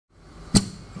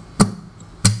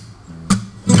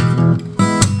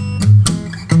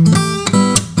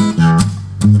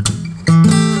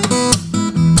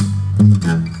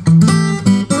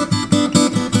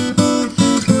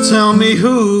tell me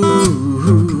whose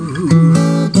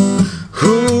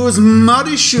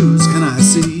muddy shoes can I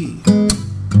see?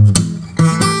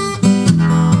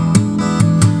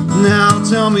 Now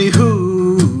tell me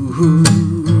whose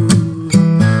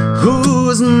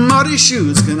muddy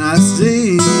shoes can I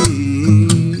see?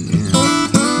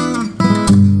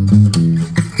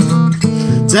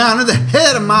 Down at the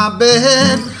head of my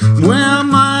bed, where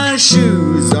my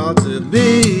shoes ought to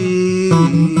be.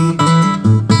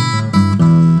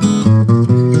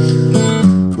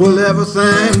 Well,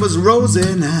 everything was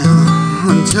rosy now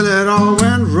until it all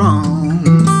went wrong.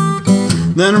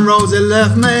 Then Rosie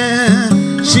left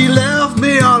me, she left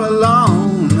me all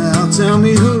alone. Now tell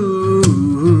me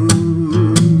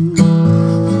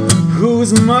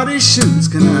whose muddy shoes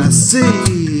can I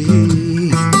see?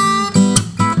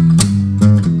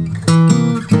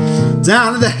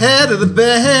 Down at the head of the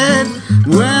bed,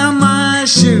 where my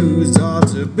shoes ought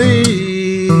to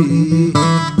be.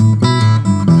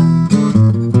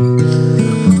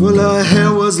 Well, her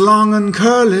hair was long and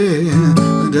curly,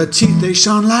 and her teeth they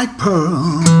shone like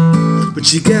pearl. But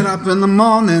she get up in the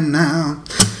morning now,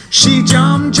 she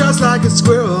jumped just like a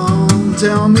squirrel.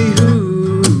 Tell me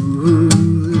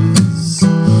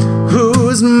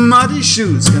whose muddy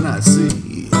shoes can I see?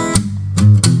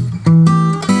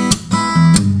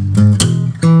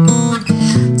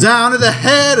 Down at the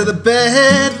head of the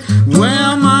bed,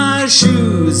 where my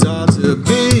shoes ought to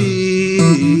be.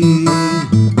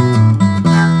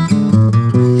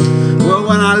 Well,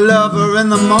 when I love her in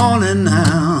the morning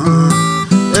now,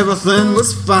 everything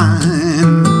was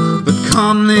fine. But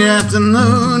come the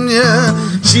afternoon, yeah,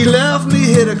 she left me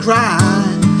here to cry.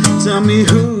 Tell me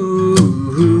whose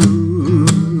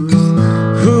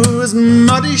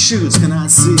muddy shoes can I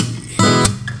see?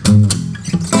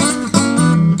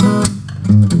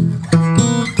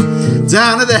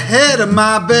 Down at the head of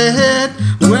my bed,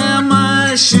 where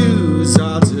my shoes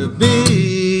ought to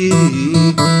be.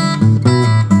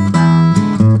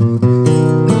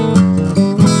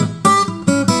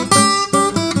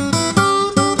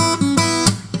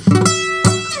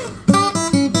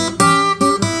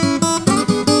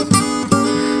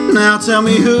 Now tell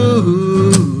me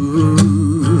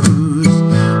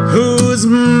whose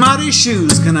muddy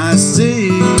shoes can I see?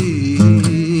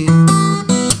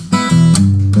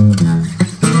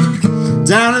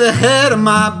 Down at the head of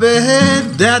my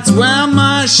bed, that's where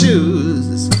my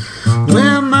shoes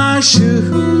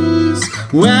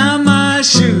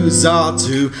ought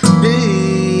to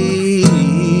be.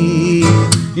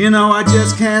 You know, I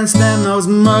just can't stand those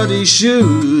muddy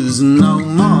shoes no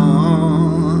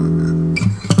more.